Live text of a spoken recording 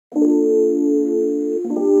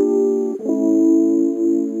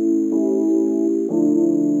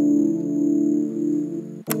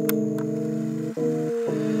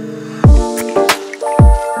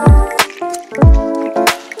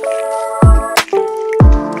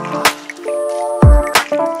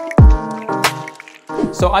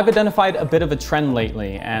So I've identified a bit of a trend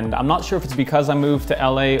lately, and I'm not sure if it's because I moved to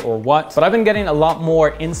LA or what, but I've been getting a lot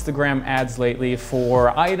more Instagram ads lately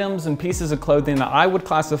for items and pieces of clothing that I would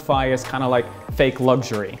classify as kind of like fake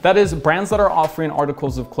luxury. That is, brands that are offering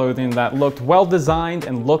articles of clothing that looked well designed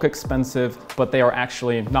and look expensive, but they are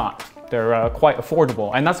actually not. They're quite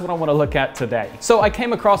affordable, and that's what I want to look at today. So I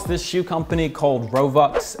came across this shoe company called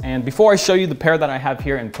Robux, and before I show you the pair that I have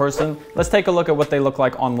here in person, let's take a look at what they look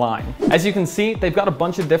like online. As you can see, they've got a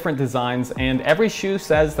bunch of different designs, and every shoe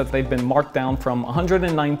says that they've been marked down from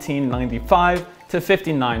 $119.95 to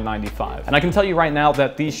 $59.95. And I can tell you right now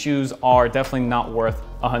that these shoes are definitely not worth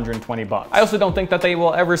 120 bucks. I also don't think that they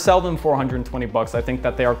will ever sell them for 120 bucks. I think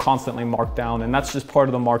that they are constantly marked down, and that's just part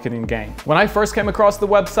of the marketing game. When I first came across the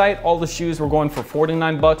website, all the shoes were going for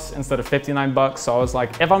 49 bucks instead of 59 bucks. So I was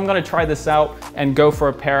like, if I'm gonna try this out and go for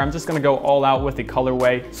a pair, I'm just gonna go all out with the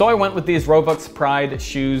colorway. So I went with these Robux Pride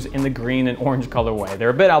shoes in the green and orange colorway. They're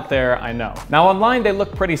a bit out there, I know. Now online, they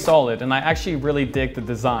look pretty solid, and I actually really dig the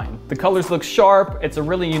design. The colors look sharp, it's a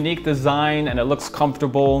really unique design, and it looks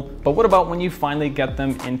comfortable. But what about when you finally get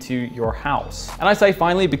them into your house? And I say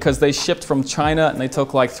finally because they shipped from China and they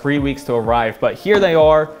took like 3 weeks to arrive, but here they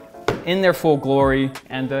are in their full glory,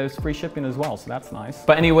 and there's free shipping as well, so that's nice.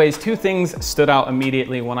 But anyways, two things stood out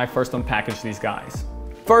immediately when I first unpackaged these guys.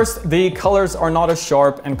 First, the colors are not as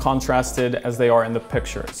sharp and contrasted as they are in the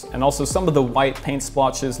pictures. And also some of the white paint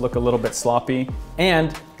splotches look a little bit sloppy.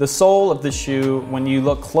 And the sole of the shoe, when you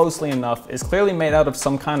look closely enough, is clearly made out of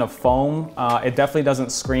some kind of foam. It definitely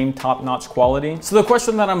doesn't scream top-notch quality. So the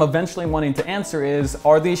question that I'm eventually wanting to answer is,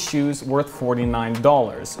 are these shoes worth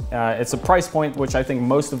 $49? It's a price point which I think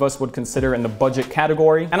most of us would consider in the budget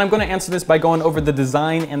category. And I'm gonna answer this by going over the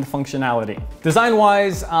design and the functionality.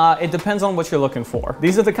 Design-wise, it depends on what you're looking for.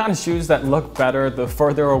 These are the kind of shoes that look better the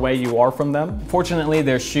further away you are from them. Fortunately,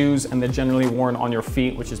 they're shoes and they're generally worn on your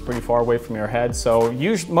feet, which is pretty far away from your head. So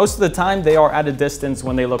most of the time they are at a distance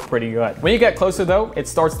when they look pretty good. When you get closer though, it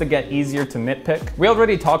starts to get easier to nitpick. We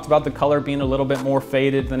already talked about the color being a little bit more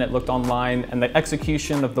faded than it looked online, and the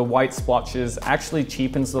execution of the white splotches actually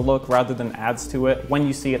cheapens the look rather than adds to it when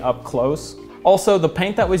you see it up close. Also, the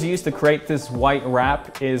paint that was used to create this white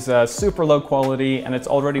wrap is super low quality, and it's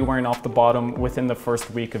already wearing off the bottom within the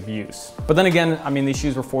first week of use. But then again, I mean, these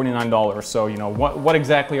shoes were $49, so you know, what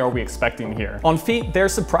exactly are we expecting here? On feet, they're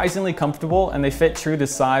surprisingly comfortable and they fit true to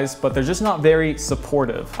size, but they're just not very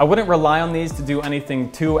supportive. I wouldn't rely on these to do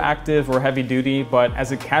anything too active or heavy duty, but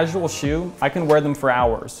as a casual shoe, I can wear them for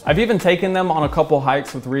hours. I've even taken them on a couple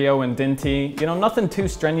hikes with Rio and Dinty. You know, nothing too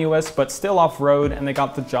strenuous, but still off-road, and they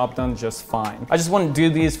got the job done just fine. I just wouldn't do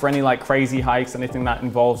these for any like crazy hikes, anything that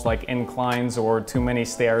involves like inclines or too many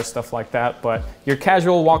stairs, stuff like that. But your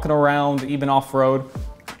casual walking around, even off-road,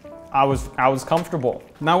 I was comfortable.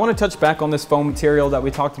 Now I want to touch back on this foam material that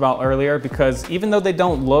we talked about earlier, because even though they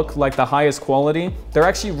don't look like the highest quality, they're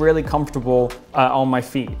actually really comfortable on my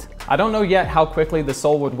feet. I don't know yet how quickly the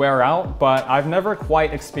sole would wear out, but I've never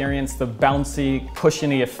quite experienced the bouncy,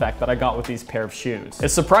 cushiony effect that I got with these pair of shoes.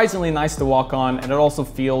 It's surprisingly nice to walk on, and it also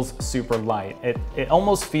feels super light. It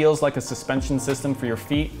almost feels like a suspension system for your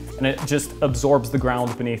feet, and it just absorbs the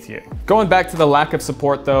ground beneath you. Going back to the lack of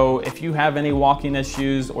support though, if you have any walking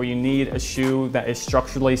issues or you need a shoe that is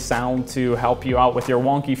structurally sound to help you out with your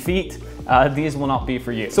wonky feet, these will not be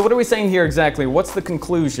for you. So what are we saying here exactly? What's the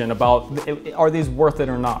conclusion about, are these worth it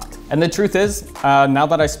or not? And the truth is, now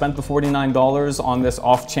that I spent the $49 on this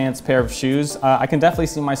off-chance pair of shoes, I can definitely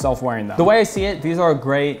see myself wearing them. The way I see it, these are a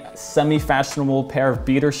great semi-fashionable pair of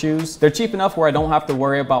beater shoes. They're cheap enough where I don't have to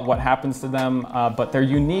worry about what happens to them, but they're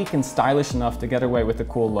unique and stylish enough to get away with a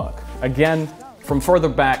cool look. Again, from further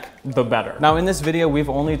back, the better. Now in this video, we've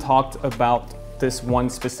only talked about this one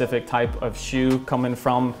specific type of shoe coming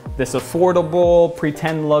from this affordable,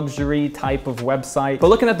 pretend luxury type of website. But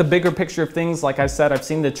looking at the bigger picture of things, like I said, I've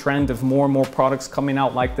seen the trend of more and more products coming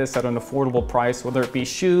out like this at an affordable price, whether it be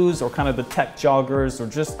shoes or kind of the tech joggers or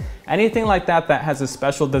just anything like that that has a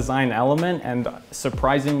special design element and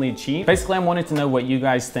surprisingly cheap. Basically, I wanted to know what you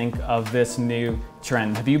guys think of this new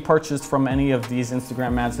trend. Have you purchased from any of these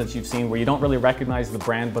Instagram ads that you've seen where you don't really recognize the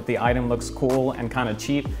brand, but the item looks cool and kind of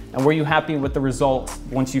cheap? And were you happy with the results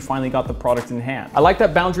once you finally got the product in hand? I like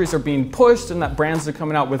that boundaries are being pushed and that brands are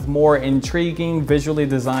coming out with more intriguing, visually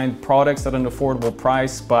designed products at an affordable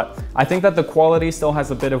price, but I think that the quality still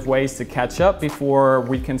has a bit of ways to catch up before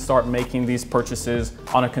we can start making these purchases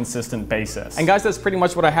on a consistent basis. And guys, that's pretty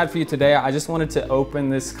much what I had for you today. I just wanted to open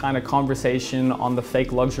this kind of conversation on the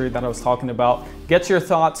fake luxury that I was talking about, Get your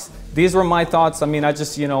thoughts. These were my thoughts. I mean, I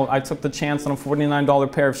just, I took the chance on a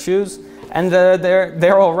 $49 pair of shoes, and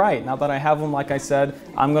they're all right. Now that I have them, like I said,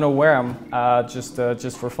 I'm gonna wear them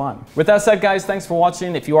just for fun. With that said, guys, thanks for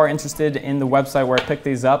watching. If you are interested in the website where I picked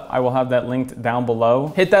these up, I will have that linked down below.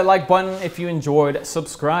 Hit that like button if you enjoyed.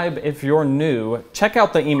 Subscribe if you're new. Check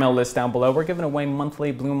out the email list down below. We're giving away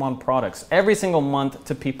monthly BluMaan products every single month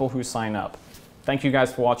to people who sign up. Thank you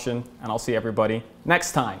guys for watching, and I'll see everybody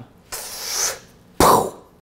next time.